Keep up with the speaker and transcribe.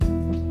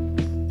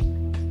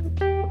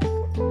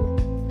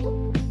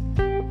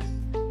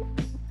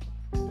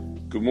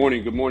Good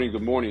morning, good morning,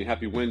 good morning.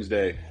 Happy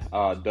Wednesday,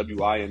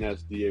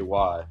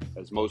 WINSDAY.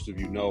 As most of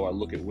you know, I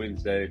look at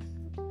Wednesday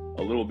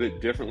a little bit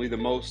differently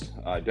than most.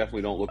 I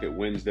definitely don't look at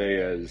Wednesday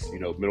as,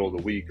 middle of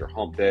the week or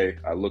hump day.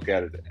 I look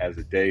at it as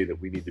a day that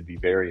we need to be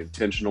very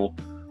intentional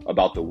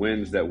about the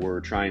wins that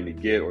we're trying to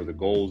get or the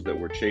goals that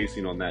we're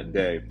chasing on that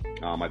day.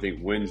 I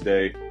think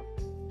Wednesday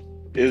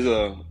is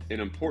an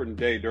important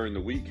day during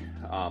the week.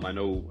 I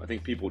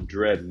think people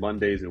dread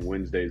Mondays and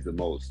Wednesdays the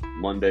most.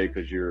 Monday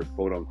because you're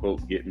quote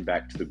unquote getting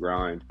back to the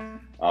grind.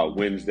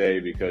 Wednesday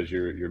because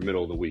you're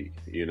middle of the week.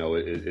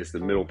 It's the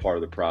middle part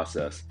of the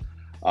process.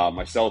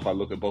 Myself, I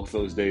look at both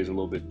those days a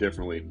little bit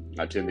differently.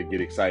 I tend to get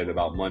excited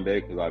about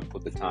Monday because I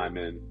put the time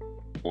in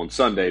on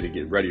Sunday to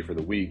get ready for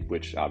the week,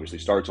 which obviously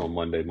starts on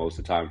Monday most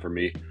of the time for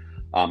me.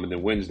 And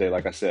then Wednesday,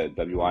 like I said,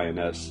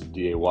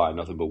 WINSDAY,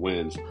 nothing but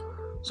wins.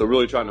 So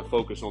really trying to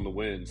focus on the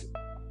wins.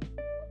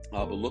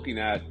 But looking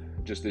at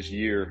just this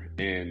year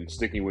and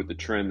sticking with the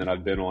trend that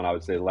I've been on, I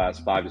would say the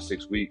last 5 to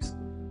 6 weeks,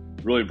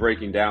 really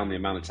breaking down the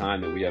amount of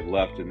time that we have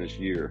left in this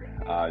year.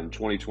 In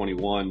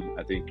 2021,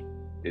 I think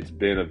it's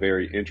been a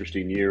very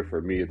interesting year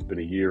for me. It's been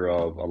a year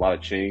of a lot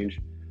of change,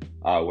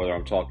 whether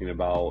I'm talking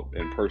about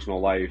in personal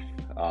life,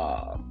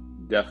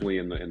 definitely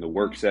in the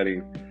work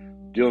setting,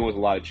 dealing with a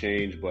lot of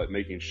change, but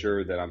making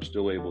sure that I'm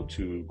still able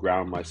to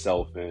ground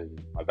myself in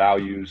my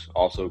values,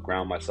 also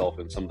ground myself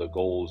in some of the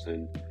goals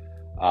and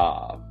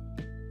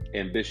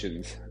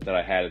ambitions that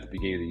I had at the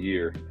beginning of the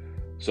year.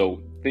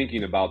 So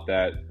thinking about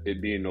that, it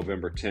being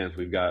November 10th,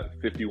 we've got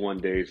 51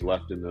 days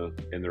left in the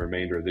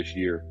remainder of this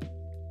year,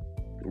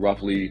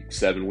 roughly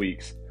 7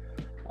 weeks.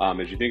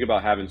 As you think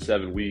about having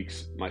 7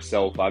 weeks,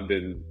 myself, I've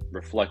been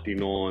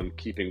reflecting on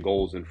keeping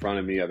goals in front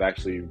of me. I've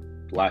actually,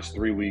 the last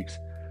 3 weeks,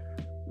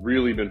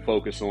 really been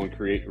focused on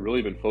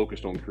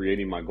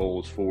creating my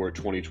goals for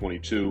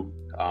 2022.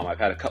 I've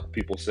had a couple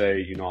people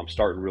say, I'm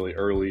starting really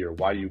early, or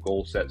why do you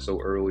goal set so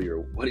early, or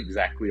what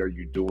exactly are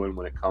you doing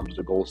when it comes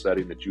to goal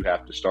setting that you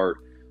have to start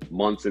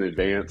months in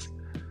advance?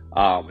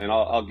 And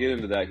I'll get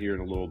into that here in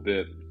a little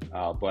bit,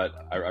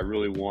 but I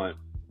really want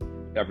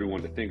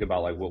everyone to think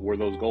about, like, what were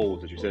those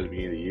goals that you set at the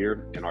beginning of the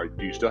year, and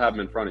do you still have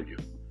them in front of you?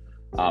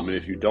 And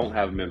if you don't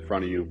have them in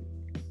front of you,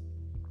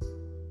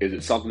 is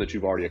it something that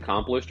you've already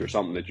accomplished or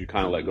something that you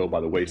kind of let go by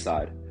the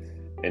wayside?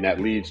 And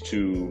that leads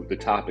to the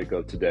topic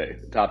of today.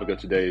 The topic of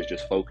today is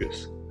just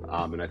focus.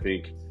 And I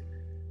think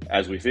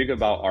as we think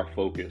about our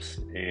focus,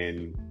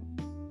 and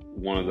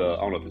I don't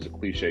know if it's a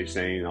cliche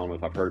saying, I don't know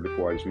if I've heard it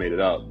before, I just made it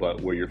up,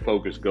 but where your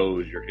focus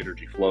goes, your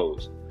energy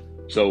flows.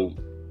 So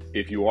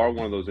if you are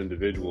one of those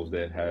individuals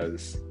that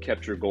has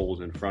kept your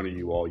goals in front of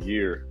you all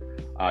year,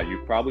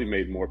 you've probably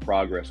made more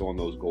progress on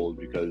those goals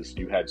because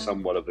you had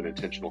somewhat of an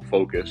intentional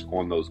focus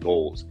on those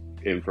goals.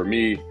 And for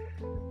me,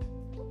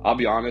 I'll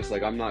be honest,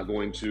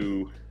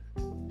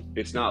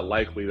 it's not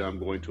likely that I'm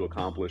going to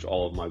accomplish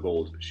all of my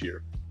goals this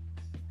year.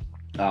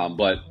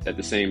 But at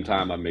the same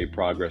time, I made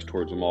progress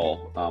towards them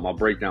all. I'll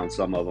break down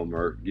some of them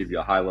or give you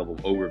a high level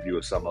overview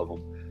of some of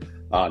them.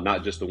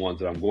 Not just the ones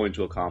that I'm going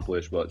to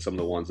accomplish, but some of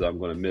the ones that I'm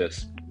going to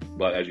miss.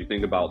 But as you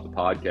think about the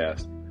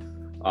podcast,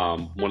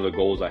 one of the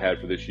goals I had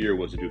for this year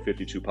was to do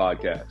 52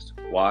 podcasts.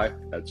 Why?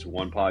 That's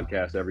one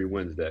podcast every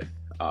Wednesday.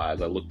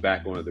 As I look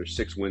back on it, there's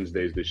 6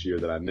 Wednesdays this year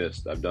that I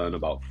missed. I've done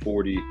about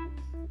 40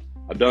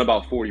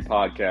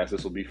 podcasts.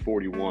 This will be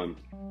 41.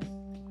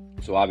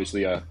 So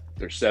obviously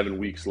there's 7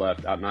 weeks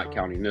left. I'm not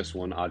counting this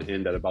one. I'd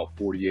end at about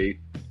 48.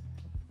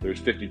 There's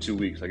 52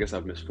 weeks. I guess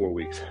I've missed 4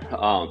 weeks.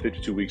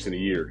 52 weeks in a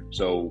year.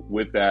 So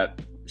with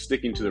that,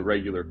 sticking to the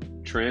regular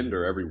trend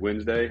or every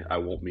Wednesday, I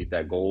won't meet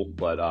that goal.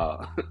 But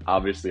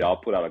obviously I'll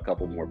put out a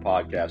couple more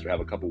podcasts or have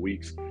a couple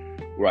weeks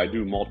where I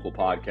do multiple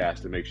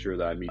podcasts to make sure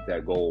that I meet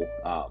that goal.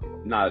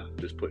 Not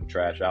just putting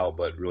trash out,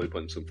 but really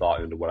putting some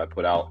thought into what I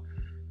put out.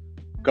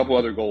 A couple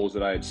other goals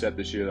that I had set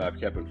this year that I've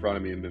kept in front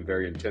of me and been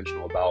very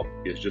intentional about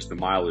is just the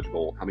mileage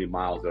goal. How many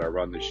miles did I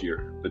run this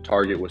year? The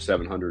target was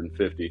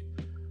 750.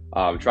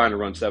 I'm trying to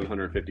run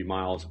 750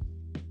 miles.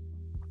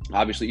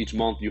 Obviously, each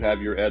month you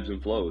have your ebbs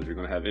and flows. You're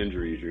going to have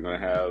injuries. You're going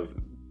to have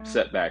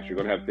setbacks. You're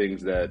going to have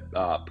things that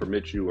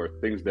permit you, or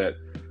things that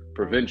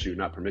prevent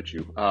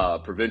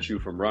you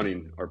from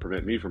running or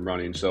prevent me from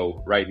running.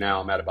 So right now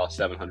I'm at about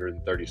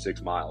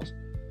 736 miles.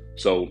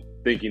 So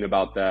thinking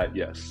about that,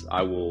 yes,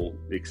 I will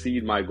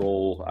exceed my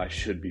goal. I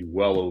should be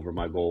well over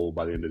my goal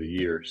by the end of the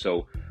year.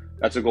 So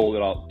that's a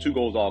goal two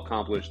goals I'll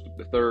accomplish.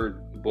 The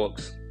third,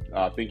 books.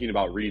 Thinking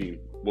about reading.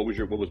 What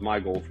was my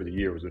goal for the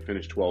year? Was to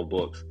finish 12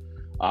 books.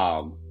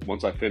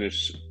 Once I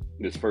finish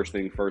this first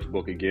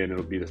book again,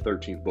 it'll be the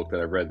 13th book that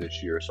I've read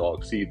this year. So I'll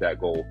exceed that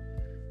goal.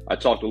 I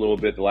talked a little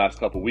bit the last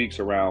couple of weeks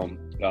around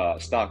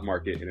stock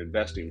market and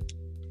investing.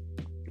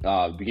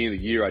 Beginning of the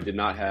year, I did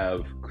not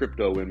have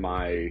crypto in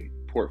my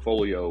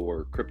portfolio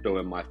or crypto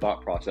in my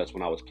thought process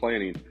when I was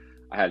planning.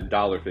 I had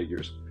dollar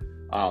figures.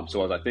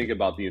 So as I think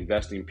about the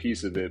investing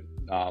piece of it,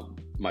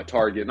 my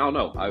target, and I don't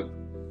know,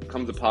 I've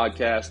come to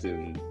podcast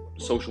and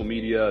social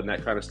media and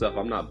that kind of stuff.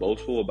 I'm not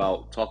boastful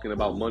about talking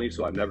about money,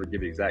 so I never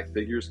give exact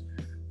figures.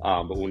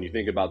 But when you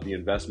think about the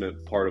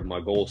investment part of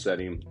my goal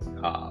setting,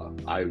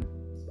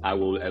 I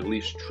will at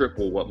least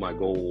triple what my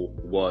goal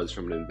was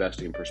from an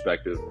investing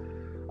perspective.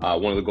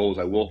 One of the goals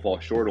I will fall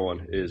short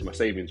on is my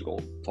savings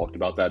goal. Talked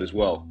about that as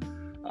well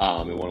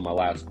in one of my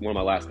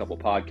last couple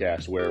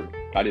podcasts, where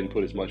I didn't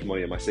put as much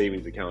money in my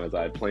savings account as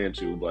I had planned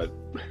to, but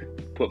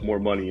put more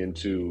money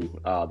into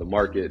the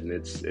market, and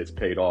it's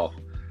paid off.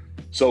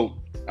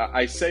 So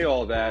I say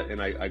all that,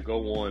 and I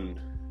go on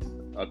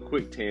a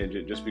quick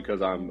tangent just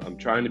because I'm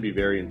trying to be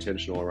very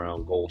intentional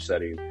around goal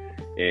setting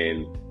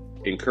and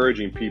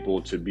encouraging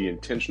people to be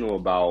intentional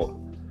about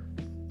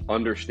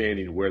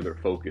understanding where their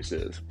focus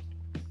is.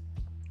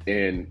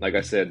 And like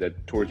I said,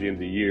 that towards the end of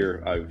the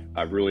year,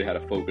 I've really had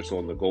a focus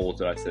on the goals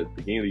that I set at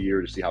the beginning of the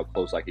year to see how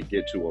close I could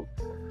get to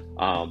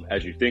them.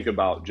 As you think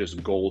about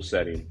just goal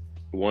setting,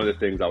 one of the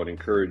things I would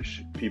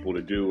encourage people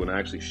to do, and I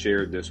actually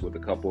shared this with a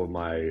couple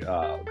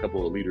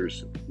of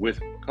leaders,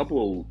 with a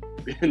couple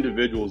of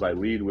individuals I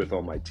lead with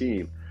on my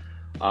team.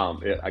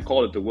 I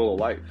called it the wheel of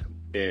life.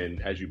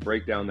 And as you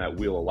break down that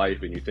wheel of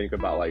life and you think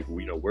about, like,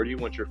 where do you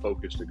want your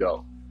focus to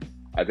go?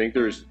 I think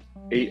there's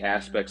 8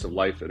 aspects of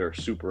life that are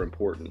super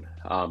important.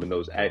 And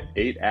those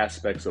 8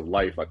 aspects of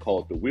life, I call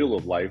it the wheel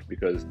of life,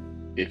 because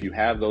if you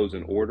have those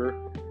in order,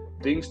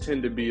 things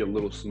tend to be a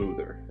little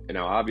smoother. And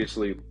now,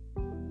 obviously,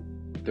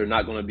 they're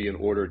not going to be in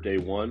order day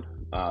one,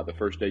 the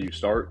first day you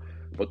start.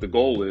 But the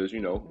goal is,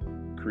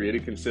 create a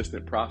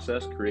consistent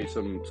process, create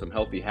some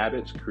healthy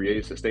habits,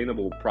 create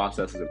sustainable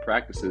processes and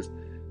practices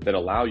that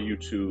allow you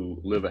to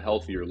live a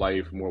healthier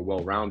life, more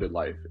well-rounded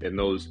life. And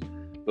those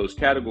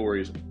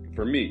categories,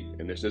 for me,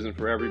 and this isn't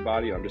for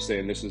everybody, I'm just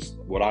saying this is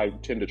what I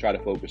tend to try to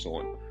focus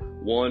on.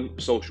 1,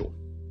 social.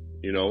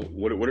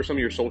 What are some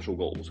of your social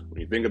goals? When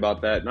you think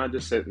about that, not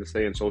just sit and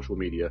stay in social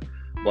media,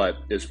 but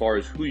as far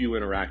as who you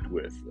interact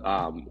with,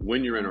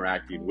 when you're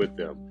interacting with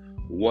them,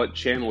 what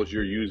channels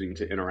you're using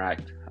to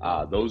interact.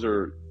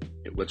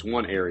 That's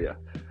one area.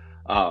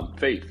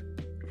 Faith.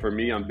 For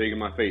me, I'm big in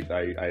my faith.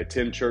 I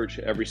attend church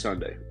every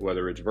Sunday,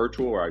 whether it's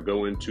virtual or I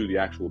go into the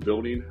actual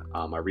building.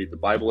 I read the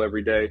Bible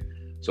every day.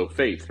 So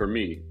faith, for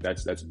me,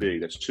 that's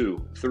big. That's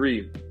 2.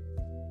 3,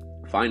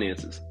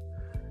 finances.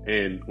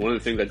 And one of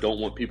the things I don't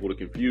want people to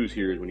confuse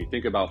here is when you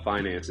think about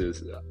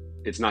finances,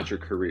 it's not your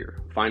career.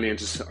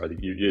 Finances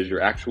is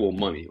your actual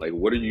money. Like,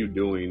 what are you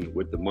doing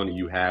with the money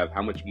you have?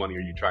 How much money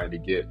are you trying to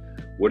get?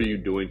 What are you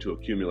doing to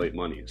accumulate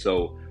money?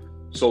 So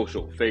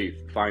social,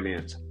 faith,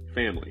 finance,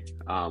 family.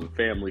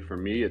 Family, for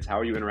me, it's how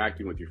are you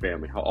interacting with your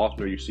family? How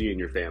often are you seeing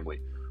your family?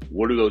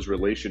 What do those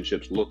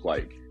relationships look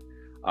like?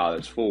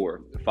 That's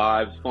 4.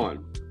 5,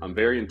 fun. I'm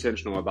very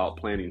intentional about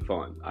planning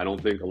fun. I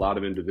don't think a lot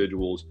of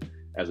individuals,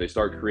 as they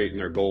start creating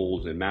their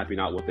goals and mapping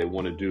out what they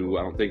want to do,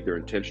 I don't think they're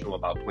intentional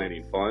about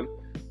planning fun.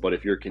 But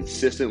if you're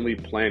consistently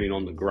planning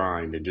on the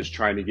grind and just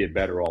trying to get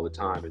better all the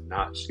time and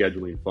not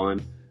scheduling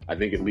fun, I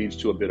think it leads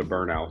to a bit of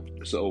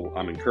burnout. So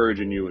I'm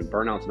encouraging you, and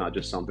burnout's not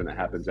just something that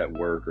happens at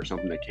work or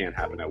something that can't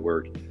happen at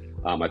work.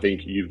 I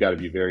think you've got to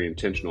be very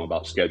intentional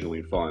about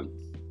scheduling fun.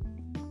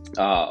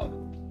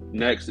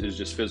 Next is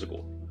just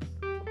physical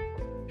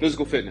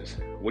fitness.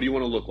 What do you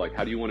want to look like?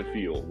 How do you want to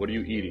feel? What are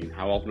you eating?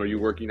 How often are you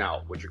working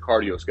out? What's your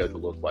cardio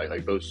schedule look like?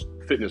 Like those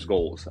fitness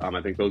goals.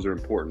 I think those are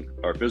important,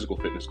 or physical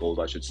fitness goals,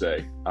 I should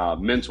say.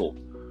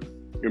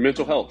 Your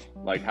mental health.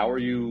 Like, how are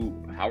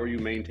you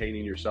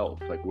maintaining yourself?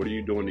 Like, what are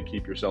you doing to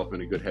keep yourself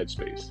in a good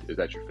headspace? Is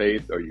that your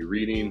faith? Are you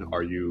reading?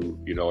 Are you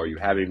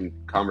having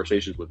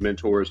conversations with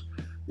mentors?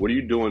 What are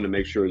you doing to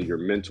make sure that your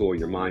mental,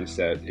 your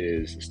mindset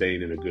is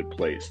staying in a good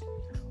place?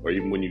 Or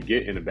even when you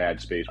get in a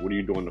bad space, what are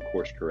you doing to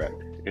course correct?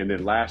 And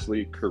then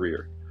lastly,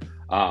 career.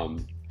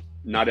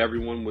 Not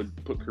everyone would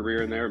put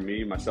career in there.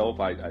 Me, myself,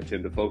 I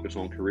tend to focus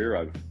on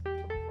career.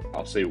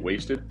 I'll say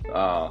wasted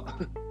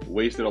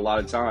a lot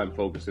of time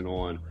focusing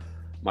on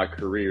my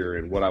career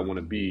and what I want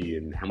to be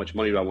and how much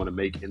money do I want to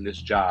make in this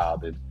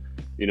job. And,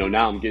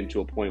 now I'm getting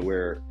to a point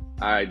where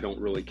I don't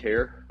really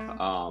care.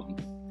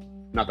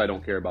 Not that I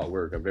don't care about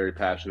work. I'm very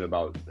passionate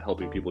about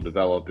helping people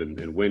develop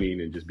and winning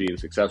and just being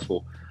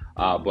successful.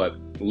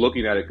 But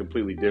looking at it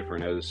completely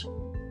different, as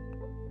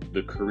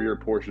the career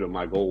portion of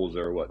my goals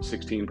are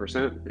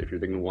 16%. If you're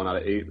thinking 1 out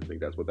of 8, I think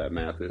that's what that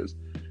math is.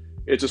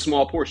 It's a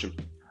small portion.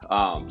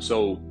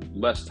 So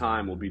less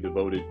time will be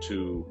devoted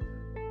to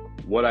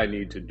what I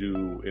need to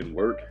do in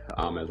work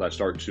as I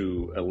start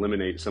to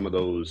eliminate some of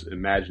those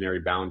imaginary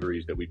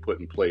boundaries that we put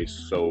in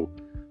place. So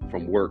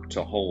from work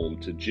to home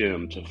to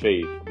gym to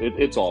faith,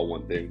 it's all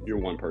one thing. You're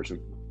one person.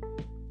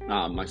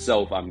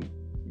 Myself, I'm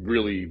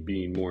really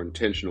being more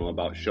intentional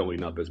about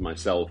showing up as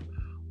myself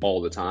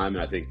all the time.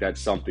 And I think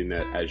that's something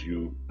that as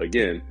you,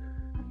 again,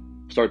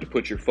 start to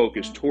put your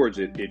focus towards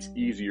it, it's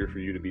easier for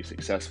you to be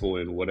successful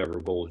in whatever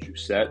goals you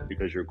set,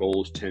 because your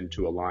goals tend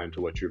to align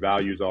to what your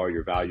values are.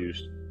 Your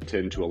values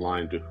tend to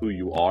align to who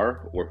you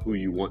are or who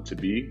you want to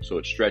be. So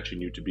it's stretching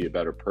you to be a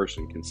better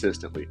person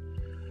consistently.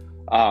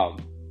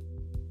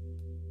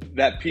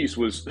 That piece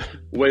was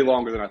way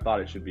longer than I thought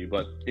it should be.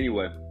 But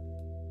anyway,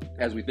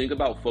 as we think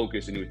about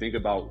focus and we think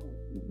about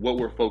what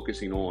we're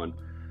focusing on,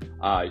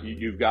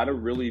 you've got to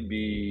really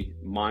be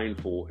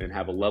mindful and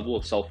have a level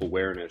of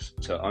self-awareness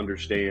to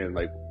understand,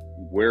 like,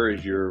 where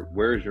is your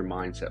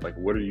mindset? Like,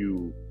 what are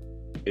you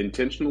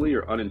intentionally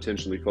or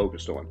unintentionally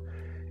focused on?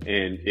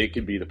 And it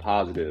could be the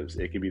positives,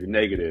 it could be the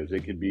negatives,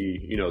 it could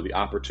be, the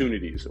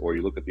opportunities, or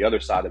you look at the other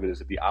side of it is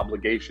the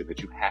obligation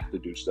that you have to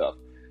do stuff.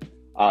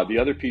 The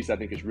other piece I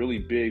think is really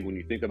big when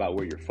you think about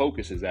where your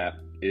focus is at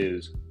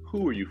is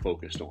who are you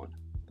focused on?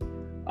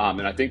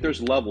 And I think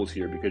there's levels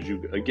here because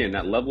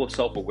that level of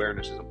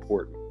self-awareness is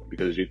important,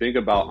 because as you think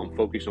about I'm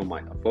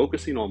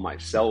focusing on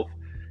myself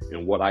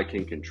and what I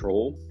can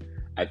control,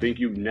 I think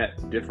you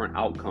net different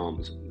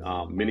outcomes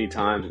many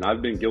times, and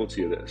I've been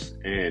guilty of this.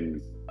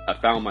 And I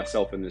found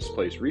myself in this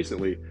place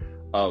recently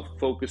of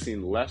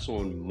focusing less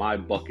on my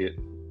bucket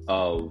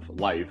of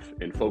life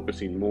and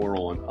focusing more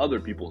on other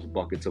people's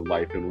buckets of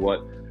life and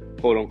what,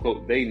 quote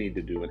unquote, they need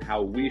to do and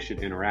how we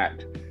should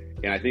interact.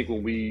 And I think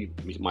when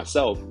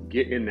myself,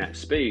 get in that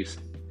space,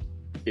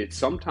 it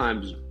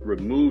sometimes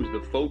removes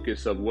the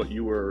focus of what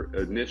you were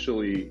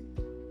initially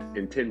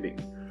intending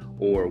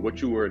or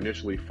what you were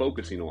initially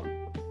focusing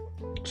on.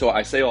 So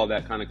I say all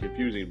that kind of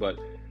confusing, but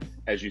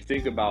as you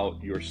think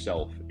about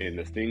yourself and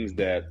the things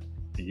that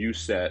you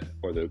set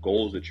or the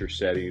goals that you're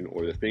setting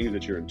or the things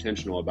that you're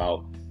intentional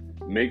about,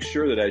 make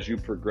sure that as you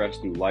progress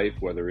through life,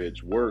 whether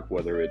it's work,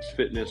 whether it's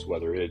fitness,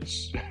 whether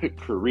it's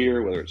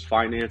career, whether it's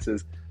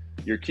finances,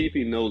 you're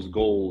keeping those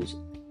goals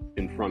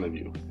in front of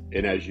you.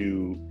 And as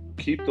you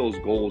keep those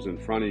goals in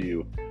front of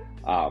you,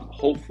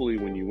 hopefully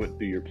when you went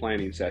through your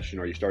planning session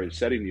or you started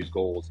setting these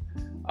goals,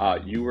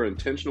 you were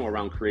intentional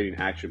around creating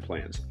action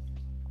plans.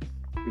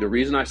 The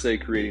reason I say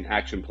creating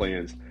action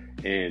plans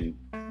and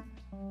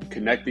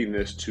connecting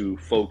this to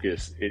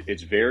focus,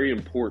 it's very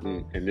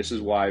important. And this is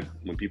why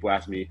when people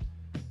ask me,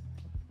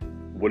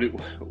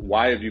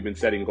 why have you been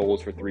setting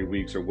goals for 3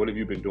 weeks, or what have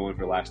you been doing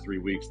for the last 3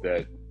 weeks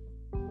that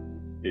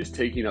is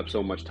taking up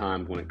so much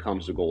time when it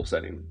comes to goal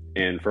setting?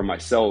 And for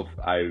myself,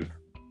 I've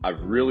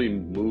really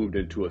moved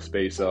into a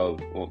space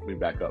of, let me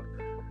back up.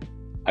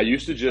 I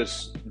used to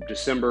just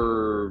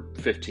December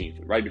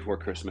 15th, right before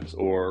Christmas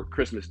or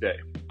Christmas Day,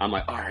 I'm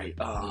like, all right,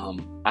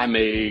 I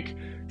make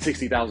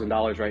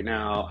 $60,000 right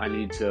now. I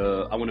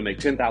want to make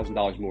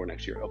 $10,000 more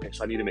next year. Okay,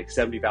 so I need to make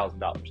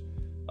 $70,000.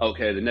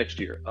 Okay, the next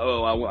year,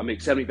 I make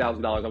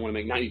 $70,000. I want to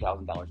make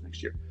 $90,000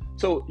 next year.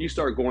 So you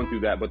start going through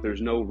that, but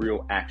there's no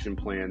real action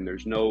plan.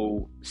 There's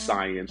no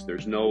science.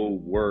 There's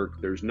no work.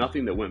 There's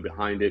nothing that went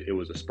behind it. It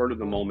was a spur of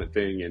the moment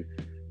thing. And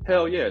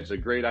hell yeah, it's a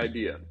great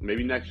idea.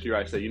 Maybe next year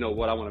I say, you know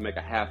what? I want to make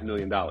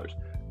 $500,000,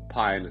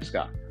 pie in the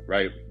sky,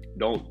 right?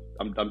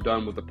 I'm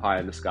done with the pie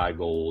in the sky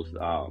goals.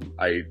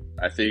 I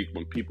think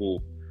when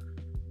people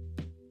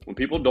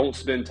don't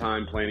spend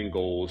time planning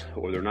goals,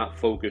 or they're not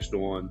focused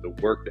on the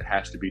work that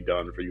has to be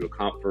done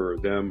for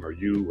them or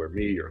you or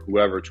me or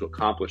whoever to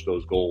accomplish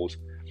those goals,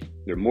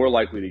 they're more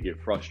likely to get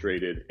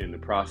frustrated in the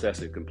process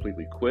and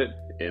completely quit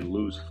and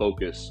lose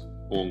focus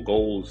on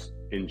goals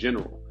in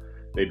general.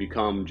 They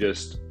become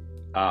just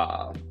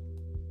the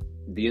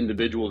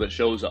individual that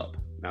shows up.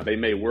 Now, they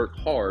may work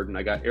hard, and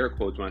I got air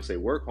quotes when I say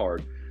work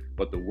hard,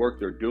 but the work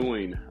they're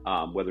doing,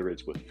 whether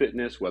it's with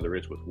fitness, whether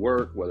it's with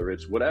work, whether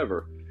it's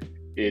whatever,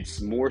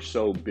 it's more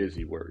so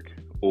busy work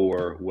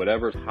or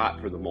whatever's hot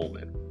for the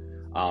moment.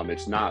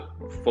 It's not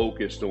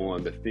focused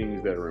on the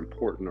things that are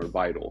important or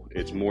vital.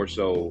 It's more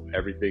so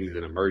everything's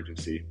an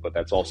emergency, but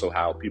that's also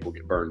how people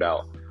get burned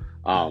out.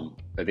 I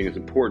think it's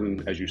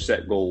important as you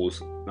set goals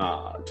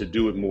to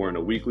do it more in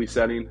a weekly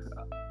setting.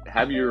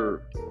 Have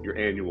your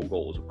annual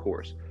goals, of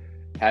course.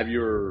 Have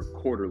your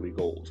quarterly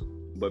goals,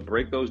 but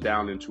break those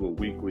down into a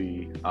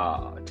weekly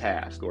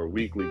task or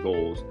weekly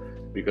goals,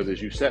 because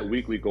as you set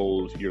weekly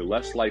goals, you're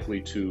less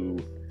likely to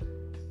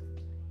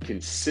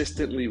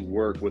consistently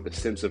work with a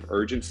sense of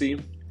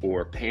urgency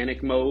or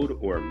panic mode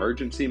or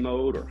emergency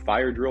mode or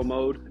fire drill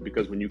mode,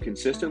 because when you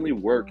consistently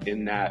work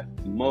in that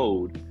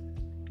mode,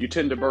 you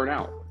tend to burn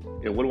out.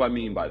 And what do I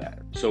mean by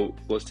that? So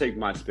let's take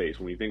my space.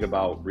 When you think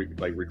about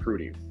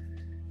recruiting,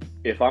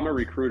 if I'm a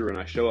recruiter and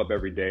I show up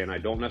every day and I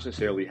don't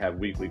necessarily have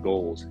weekly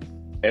goals,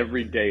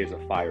 every day is a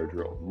fire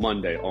drill.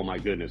 Monday, oh my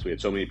goodness, we had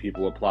so many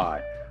people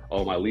apply.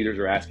 Oh, my leaders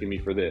are asking me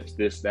for this,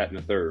 that, and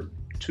the third.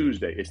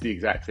 Tuesday, it's the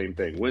exact same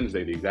thing.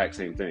 Wednesday, the exact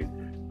same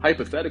thing.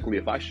 Hypothetically,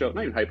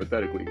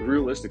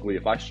 realistically,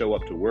 if I show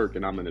up to work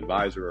and I'm an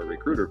advisor or a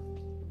recruiter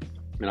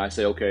and I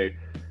say, okay,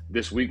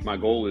 this week my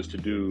goal is to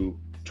do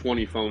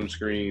 20 phone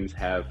screens,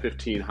 have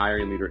 15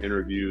 hiring leader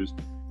interviews,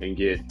 and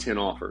get 10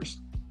 offers.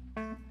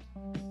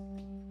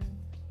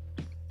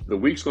 The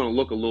week's going to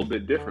look a little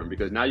bit different,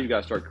 because now you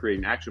got to start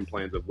creating action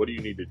plans of what do you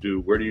need to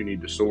do, where do you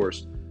need to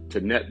source to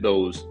net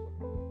those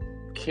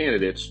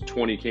candidates,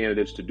 20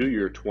 candidates to do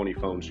your 20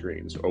 phone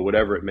screens or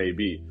whatever it may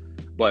be.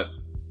 But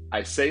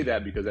I say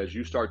that because as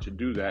you start to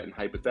do that, and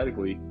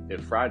hypothetically,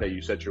 if Friday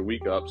you set your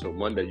week up, so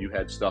Monday you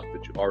had stuff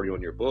that you already on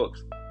your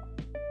books,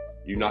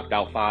 you knocked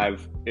out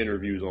 5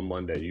 interviews on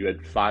Monday, you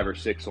had 5 or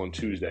 6 on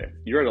Tuesday,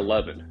 you're at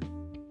 11.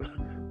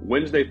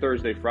 Wednesday,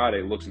 Thursday,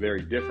 Friday looks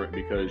very different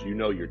because you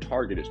know your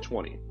target is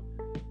 20.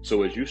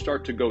 So as you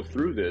start to go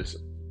through this,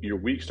 your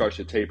week starts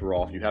to taper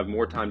off. You have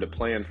more time to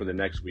plan for the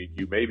next week.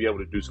 You may be able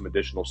to do some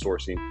additional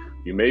sourcing.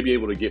 You may be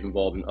able to get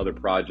involved in other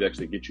projects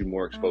that get you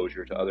more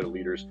exposure to other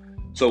leaders.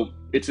 So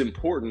it's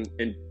important,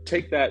 and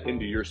take that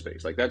into your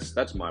space. Like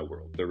that's my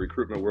world, the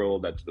recruitment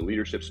world, that's the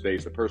leadership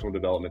space, the personal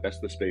development, that's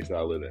the space that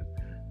I live in.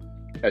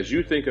 As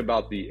you think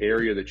about the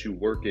area that you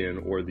work in,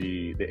 or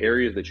the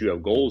areas that you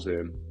have goals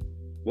in,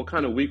 what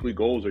kind of weekly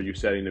goals are you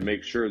setting to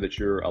make sure that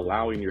you're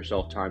allowing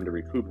yourself time to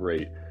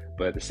recuperate,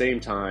 but at the same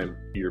time,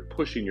 you're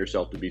pushing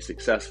yourself to be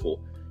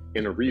successful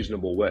in a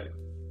reasonable way?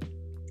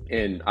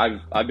 And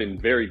I've been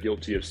very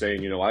guilty of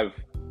saying,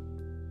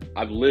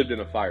 I've lived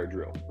in a fire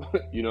drill.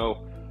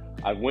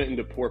 I've went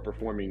into poor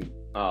performing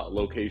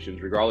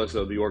locations, regardless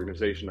of the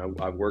organization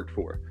I've worked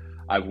for.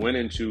 I've went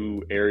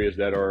into areas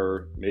that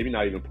are maybe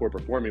not even poor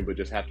performing, but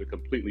just have to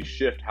completely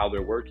shift how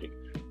they're working.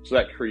 So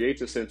that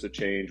creates a sense of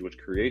change, which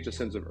creates a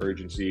sense of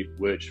urgency,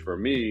 which for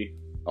me,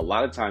 a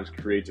lot of times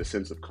creates a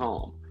sense of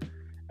calm.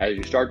 As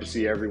you start to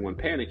see everyone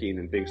panicking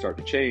and things start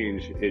to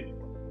change,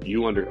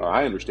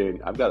 I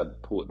understand I've got to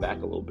pull it back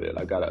a little bit.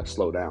 I've got to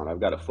slow down.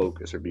 I've got to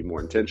focus or be more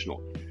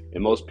intentional.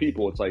 And most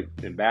people, it's like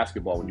in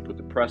basketball, when you put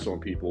the press on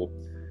people,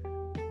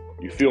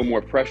 you feel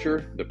more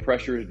pressure. The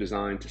pressure is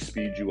designed to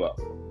speed you up.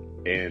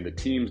 And the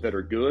teams that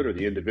are good, or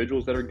the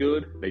individuals that are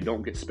good, they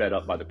don't get sped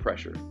up by the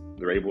pressure.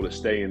 They're able to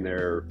stay at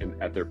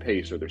their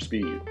pace or their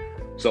speed.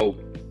 So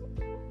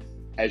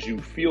as you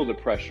feel the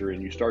pressure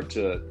and you start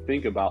to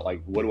think about,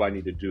 like, what do I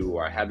need to do?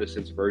 Or I have this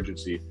sense of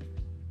urgency,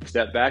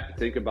 step back and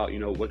think about,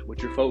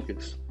 what's your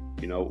focus?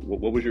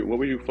 What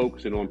were you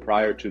focusing on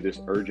prior to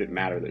this urgent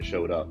matter that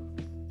showed up?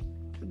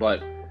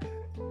 But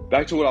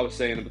back to what I was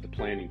saying about the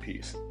planning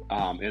piece,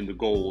 and the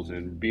goals,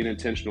 and being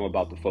intentional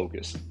about the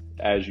focus.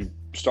 As you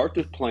start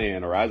to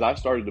plan, or as I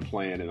started to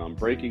plan, and I'm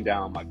breaking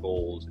down my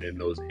goals in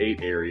those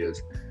 8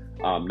 areas,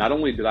 not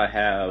only did I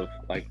have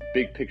like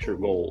big picture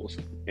goals,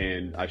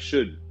 and I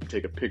should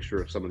take a picture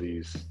of some of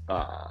these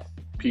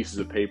pieces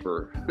of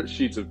paper,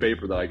 sheets of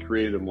paper that I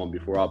created them on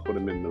before I put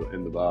them in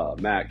the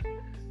Mac.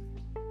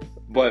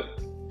 But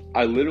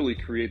I literally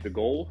create the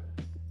goal,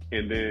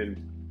 and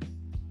then,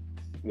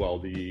 how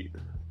do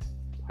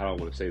I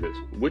want to say this?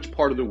 Which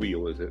part of the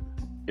wheel is it?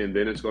 And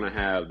then it's going to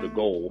have the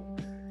goal.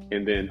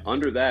 And then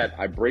under that,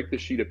 I break the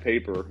sheet of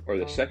paper, or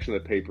the section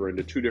of the paper,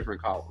 into 2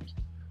 different columns.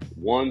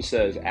 One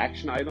says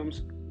action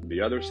items,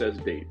 the other says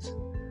dates.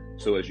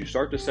 So as you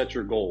start to set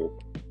your goal,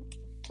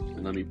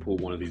 and let me pull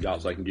one of these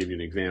out so I can give you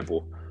an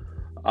example.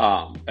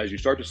 As you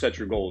start to set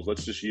your goals,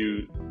 let's just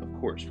use, of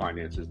course,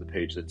 finance is the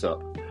page that's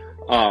up.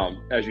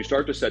 As you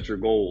start to set your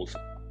goals,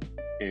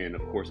 and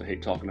of course, I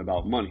hate talking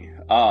about money.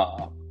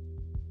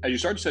 As you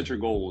start to set your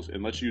goals,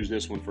 and let's use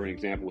this one for an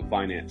example with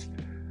finance.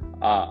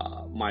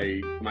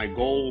 My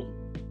goal,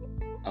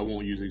 I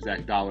won't use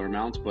exact dollar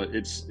amounts, but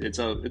it's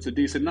a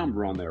decent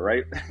number on there,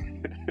 right?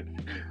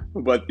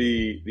 But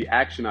the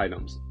action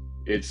items,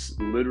 it's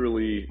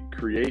literally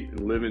create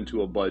and live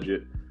into a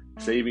budget,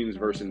 savings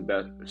versus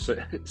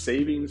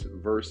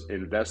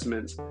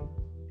investments,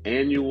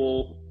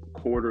 annual,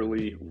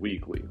 quarterly,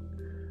 weekly.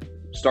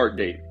 Start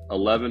date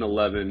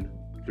 11/11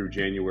 through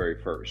January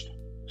 1st.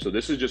 So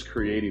this is just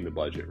creating the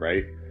budget,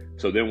 right?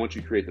 So then once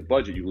you create the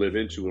budget, you live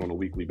into it on a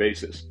weekly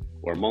basis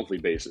or a monthly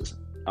basis.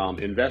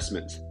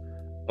 Investments.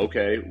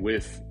 Okay,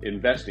 with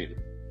investing,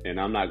 and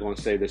I'm not going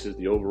to say this is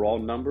the overall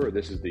number, or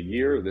this is the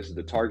year, or this is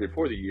the target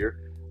for the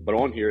year, but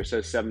on here it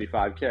says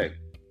 75K.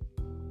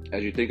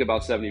 As you think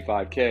about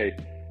 75K,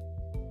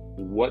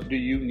 what do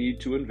you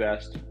need to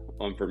invest?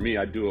 For me,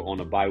 I do it on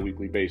a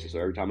bi-weekly basis. So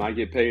every time I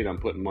get paid, I'm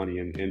putting money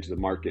into the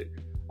market.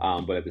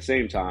 But at the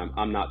same time,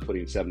 I'm not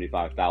putting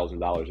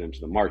 $75,000 into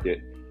the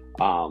market.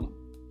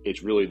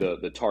 It's really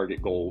the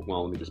target goal.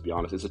 Well, let me just be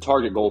honest. It's a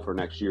target goal for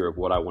next year of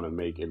what I want to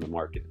make in the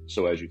market.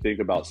 So as you think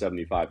about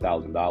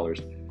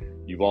 $75,000,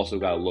 you've also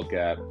got to look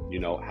at,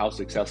 how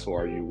successful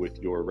are you with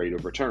your rate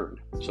of return?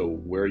 So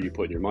where are you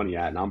putting your money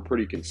at? And I'm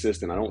pretty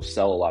consistent. I don't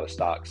sell a lot of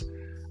stocks.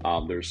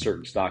 There's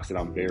certain stocks that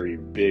I'm very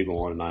big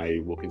on, and I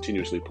will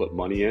continuously put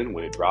money in.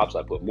 When it drops,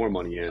 I put more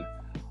money in.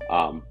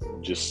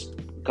 Just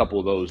a couple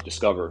of those: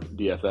 Discover,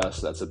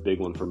 DFS, that's a big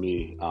one for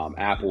me.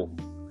 Apple,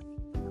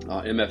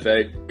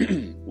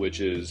 MFA, which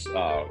is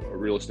a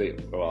real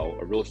estate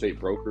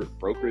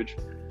brokerage.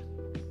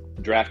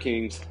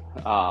 DraftKings.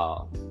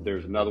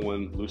 There's another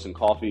one, Lucent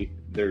Coffee.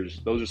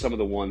 Those are some of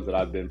the ones that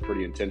I've been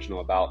pretty intentional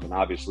about, and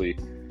obviously,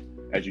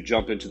 as you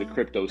jump into the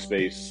crypto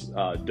space,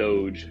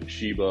 Doge,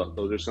 Shiba,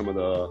 those are some of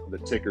the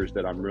tickers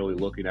that I'm really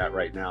looking at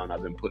right now, and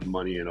I've been putting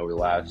money in over the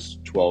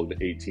last 12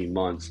 to 18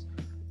 months.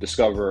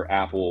 Discover,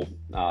 Apple,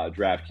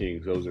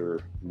 DraftKings, those are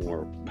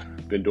more,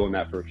 been doing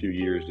that for a few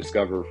years.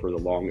 Discover for the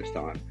longest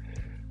time.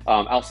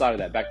 Outside of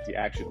that, back to the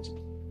actions.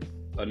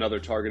 Another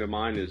target of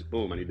mine is,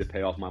 boom, I need to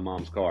pay off my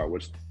mom's car.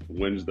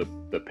 When's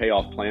the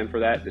payoff plan for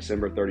that?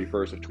 December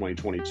 31st of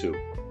 2022.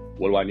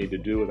 What do I need to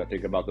do as I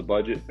think about the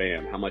budget?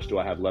 Bam. How much do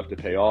I have left to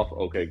pay off?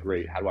 Okay,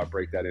 great. How do I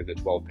break that into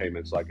 12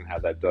 payments so I can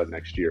have that done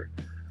next year?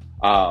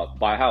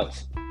 Buy a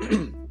house.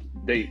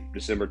 Date,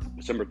 December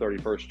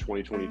 31st,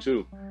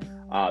 2022.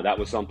 That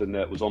was something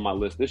that was on my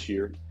list this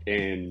year.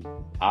 And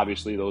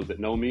obviously those that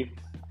know me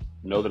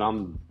know that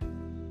I'm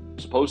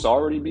supposed to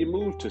already be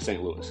moved to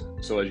St. Louis.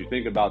 So as you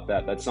think about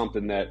that, that's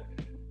something that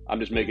I'm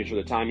just making sure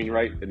the timing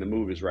right and the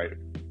move is right.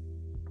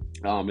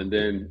 And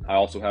then I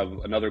also have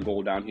another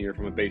goal down here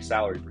from a base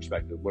salary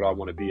perspective. What do I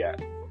want to be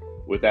at?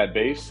 With that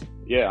base,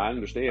 yeah, I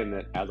understand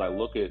that as I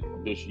look at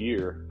this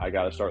year, I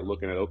got to start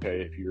looking at,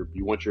 okay, if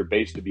you want your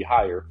base to be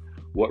higher,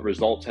 what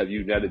results have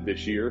you netted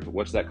this year?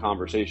 What's that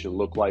conversation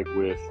look like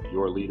with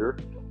your leader?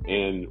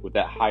 And with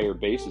that higher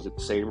base, is it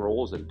the same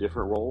role? Is it a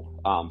different role?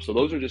 So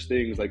those are just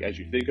things like as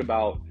you think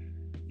about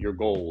your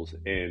goals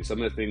and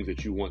some of the things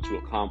that you want to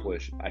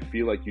accomplish, I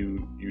feel like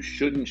you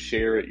shouldn't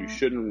share it. You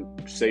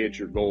shouldn't say it's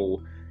your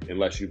goal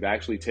unless you've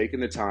actually taken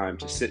the time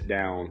to sit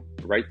down,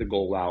 write the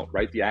goal out,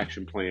 write the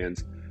action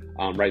plans,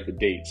 write the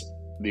dates.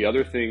 The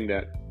other thing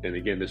that, and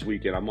again, this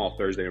weekend, I'm off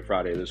Thursday and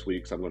Friday this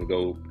week, so I'm going to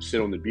go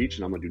sit on the beach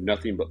and I'm going to do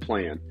nothing but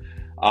plan.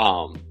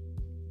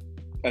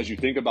 As you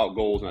think about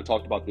goals, and I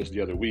talked about this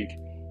the other week,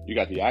 you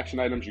got the action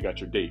items, you got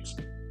your dates.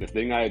 The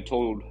thing I had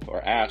told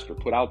or asked or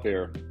put out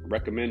there,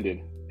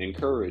 recommended,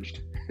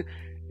 encouraged,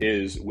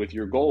 is with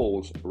your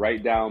goals,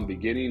 write down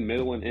beginning,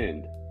 middle, and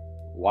end.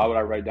 Why would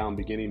I write down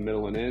beginning,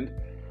 middle, and end?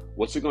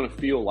 What's it going to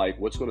feel like?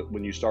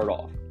 When you start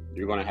off?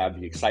 You're going to have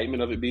the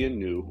excitement of it being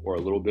new or a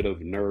little bit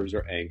of nerves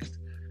or angst.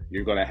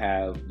 You're going to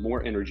have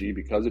more energy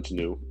because it's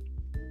new.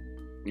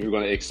 You're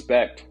going to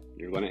expect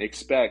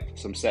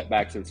some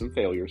setbacks and some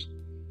failures.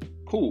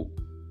 Cool.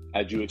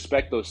 As you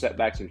expect those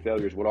setbacks and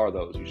failures, what are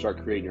those? You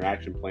start creating your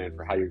action plan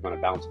for how you're going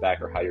to bounce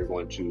back or how you're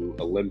going to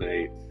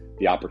eliminate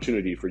the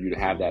opportunity for you to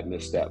have that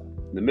misstep.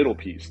 The middle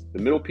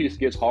piece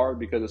gets hard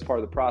because it's part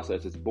of the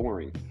process. It's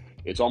boring.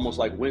 It's almost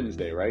like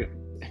Wednesday, right?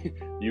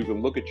 You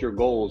can look at your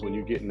goals when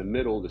you get in the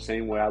middle the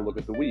same way I look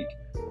at the week.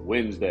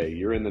 Wednesday,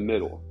 you're in the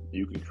middle.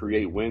 You can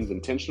create wins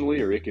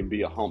intentionally, or it can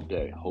be a hump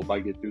day. I hope I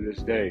get through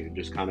this day and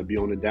just kind of be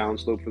on the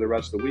downslope for the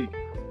rest of the week.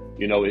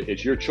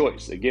 It's your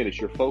choice. Again, it's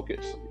your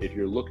focus. If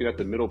you're looking at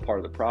the middle part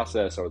of the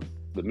process or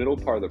the middle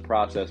part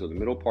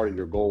of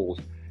your goals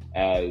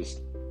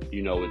as,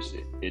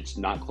 it's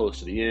not close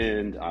to the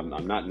end.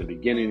 I'm not in the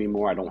beginning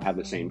anymore. I don't have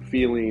the same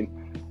feeling.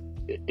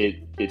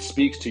 It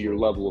speaks to your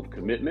level of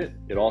commitment.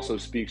 It also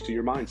speaks to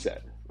your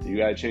mindset. You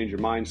got to change your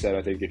mindset,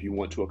 I think, if you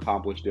want to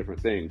accomplish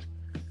different things.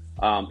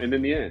 And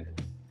then the end,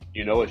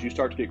 as you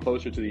start to get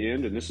closer to the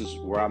end, and this is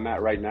where I'm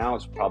at right now,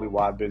 it's probably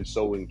why I've been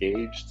so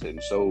engaged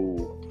and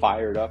so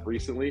fired up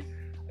recently.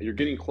 You're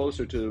getting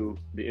closer to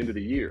the end of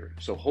the year.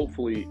 So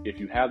hopefully if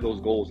you have those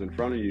goals in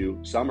front of you,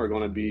 some are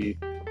going to be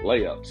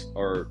layups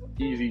or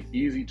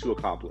easy to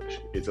accomplish.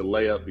 It's a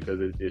layup because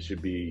it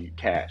should be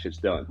cash. It's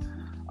done.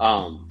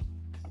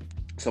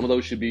 Some of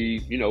those should be,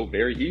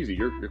 very easy.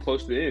 You're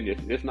close to the end,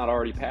 if not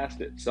already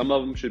past it. Some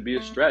of them should be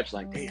a stretch,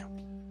 like, damn,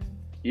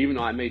 even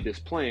though I made this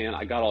plan,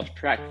 I got off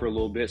track for a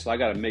little bit, so I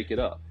got to make it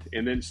up.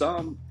 And then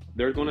some,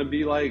 they're going to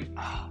be like,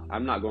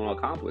 I'm not going to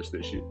accomplish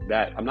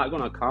I'm not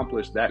going to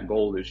accomplish that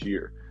goal this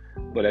year.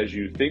 But as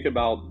you think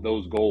about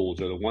those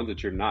goals or the ones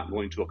that you're not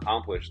going to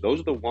accomplish, those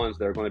are the ones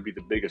that are going to be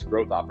the biggest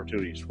growth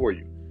opportunities for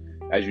you.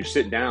 As you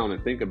sit down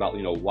and think about,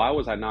 why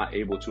was I not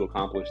able to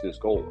accomplish this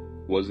goal?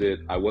 Was it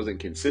I wasn't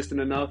consistent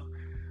enough?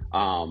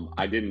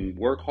 I didn't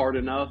work hard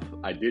enough.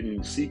 I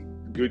didn't seek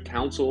good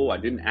counsel. I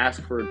didn't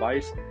ask for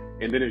advice.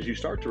 And then as you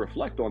start to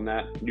reflect on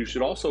that, you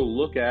should also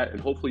look at, and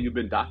hopefully you've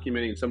been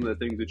documenting some of the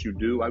things that you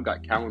do. I've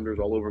got calendars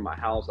all over my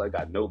house. I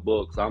got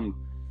notebooks. I'm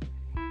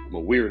a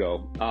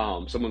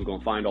weirdo. Someone's going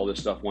to find all this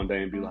stuff one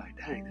day and be like,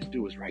 dang, this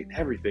dude was writing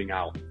everything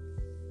out.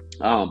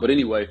 But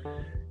anyway,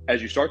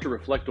 as you start to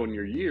reflect on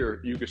your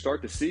year, you can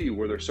start to see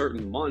where there's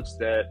certain months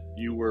that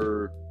you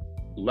were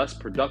less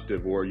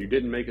productive or you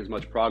didn't make as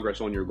much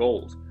progress on your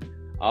goals.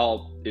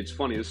 It's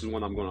funny, this is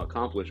one I'm going to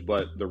accomplish,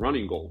 but the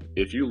running goal,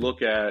 if you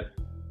look at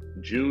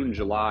June,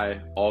 July,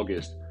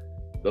 August,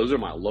 those are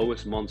my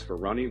lowest months for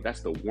running.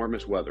 That's the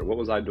warmest weather. What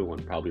was I doing?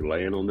 Probably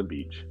laying on the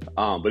beach.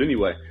 But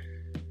anyway,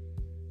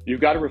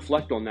 you've got to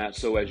reflect on that.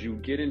 So as you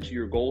get into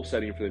your goal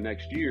setting for the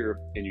next year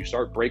and you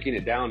start breaking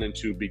it down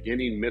into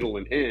beginning, middle,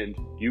 and end,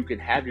 you can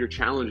have your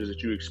challenges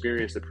that you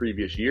experienced the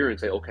previous year and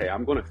say, okay,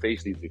 I'm going to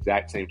face these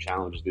exact same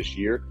challenges this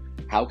year.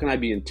 How can I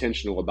be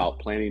intentional about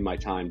planning my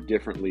time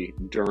differently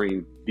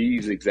during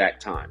these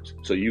exact times?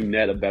 So you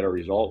net a better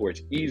result where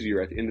it's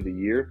easier at the end of the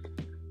year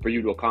for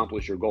you to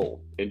accomplish your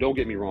goal. And don't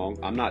get me wrong,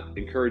 I'm not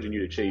encouraging you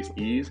to chase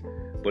ease,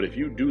 but if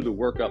you do the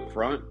work up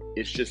front,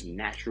 it's just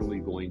naturally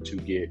going to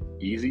get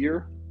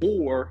easier,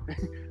 or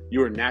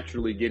you're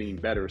naturally getting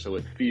better so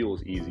it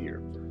feels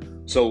easier.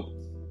 So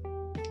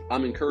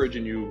I'm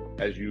encouraging you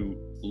as you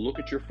look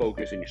at your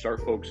focus and you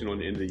start focusing on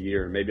the end of the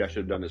year, and maybe I should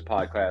have done this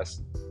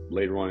podcast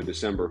later on in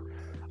December,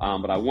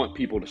 but I want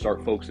people to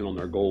start focusing on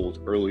their goals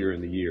earlier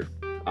in the year.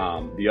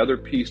 The other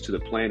piece to the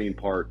planning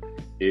part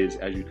is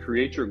as you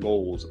create your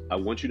goals, I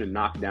want you to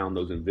knock down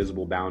those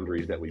invisible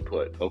boundaries that we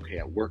put. Okay,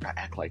 at work, I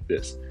act like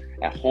this.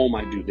 At home,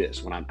 I do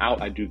this. When I'm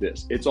out, I do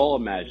this. It's all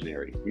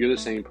imaginary. You're the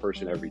same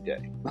person every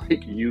day.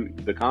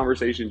 The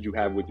conversations you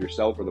have with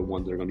yourself are the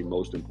ones that are going to be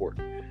most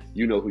important.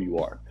 You know who you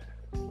are.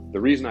 The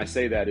reason I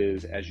say that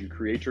is as you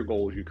create your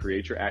goals, you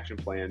create your action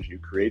plans, you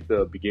create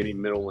the beginning,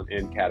 middle, and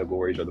end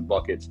categories or the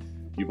buckets,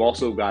 you've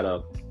also got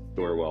to,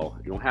 or well,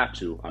 you don't have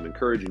to, I'm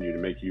encouraging you to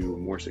make you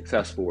more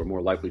successful or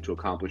more likely to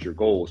accomplish your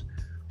goals.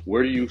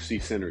 Where do you see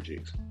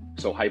synergies?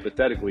 So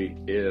hypothetically,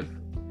 if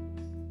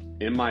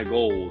in my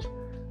goals,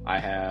 I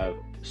have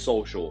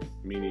social,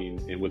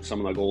 meaning, and with some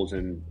of my goals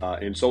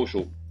in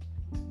social,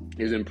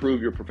 is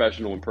improve your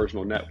professional and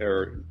personal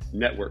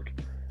network.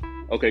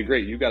 Okay,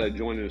 great. You got to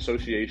join an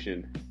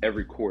association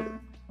every quarter.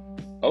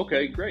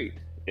 Okay, great.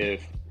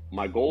 If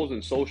my goals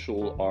in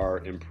social are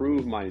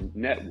improve my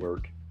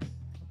network,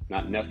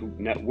 not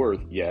net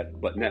worth yet,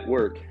 but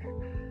network,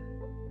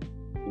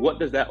 what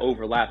does that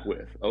overlap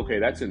with? Okay,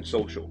 that's in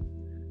social.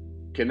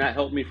 Can that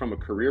help me from a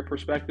career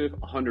perspective?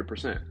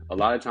 100%. A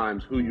lot of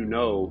times who you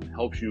know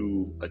helps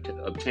you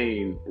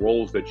obtain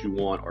roles that you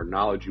want or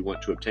knowledge you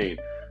want to obtain.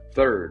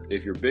 Third,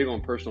 if you're big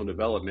on personal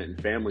development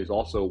and family is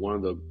also one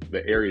of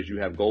the areas you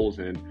have goals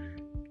in,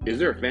 is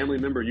there a family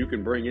member you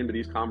can bring into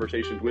these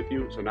conversations with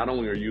you? So not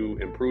only are you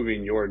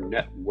improving your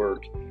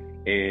network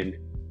and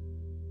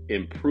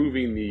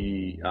improving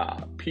the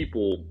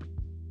people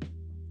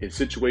in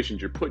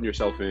situations you're putting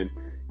yourself in,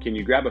 can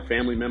you grab a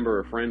family member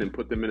or friend and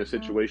put them in a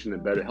situation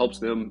that better helps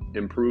them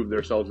improve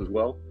themselves as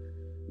well?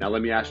 Now,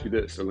 let me ask you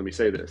this, or let me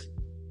say this.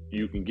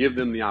 You can give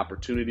them the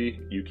opportunity.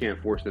 You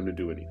can't force them to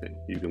do anything.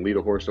 You can lead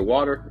a horse to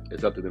water.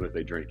 It's up to them if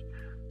they drink.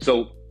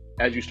 So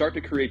as you start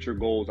to create your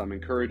goals, I'm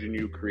encouraging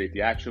you, create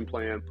the action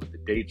plan, put the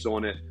dates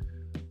on it,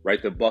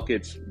 write the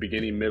buckets,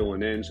 beginning, middle,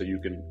 and end, so you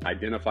can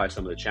identify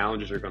some of the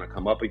challenges you're going to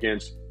come up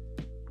against.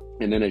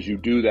 And then as you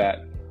do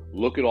that,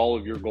 look at all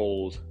of your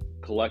goals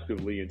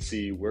collectively and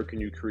see where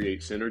can you create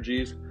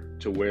synergies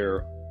to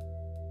where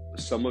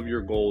some of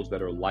your goals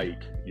that are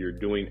like you're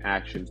doing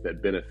actions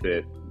that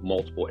benefit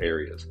multiple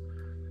areas.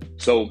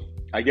 So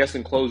I guess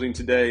in closing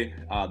today,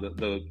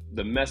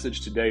 the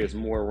message today is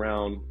more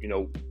around,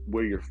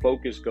 where your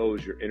focus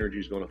goes, your energy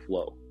is going to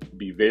flow.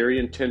 Be very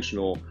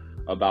intentional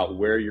about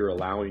where you're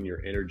allowing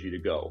your energy to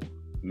go.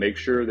 Make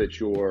sure that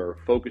you're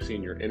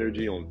focusing your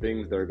energy on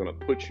things that are going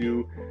to put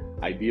you,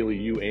 ideally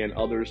you and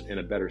others, in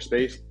a better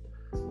space.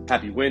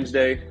 Happy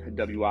Wednesday,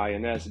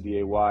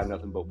 WINSDAY,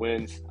 nothing but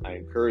wins. I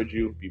encourage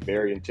you, be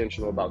very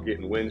intentional about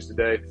getting wins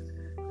today.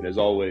 And as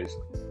always,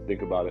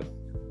 think about it.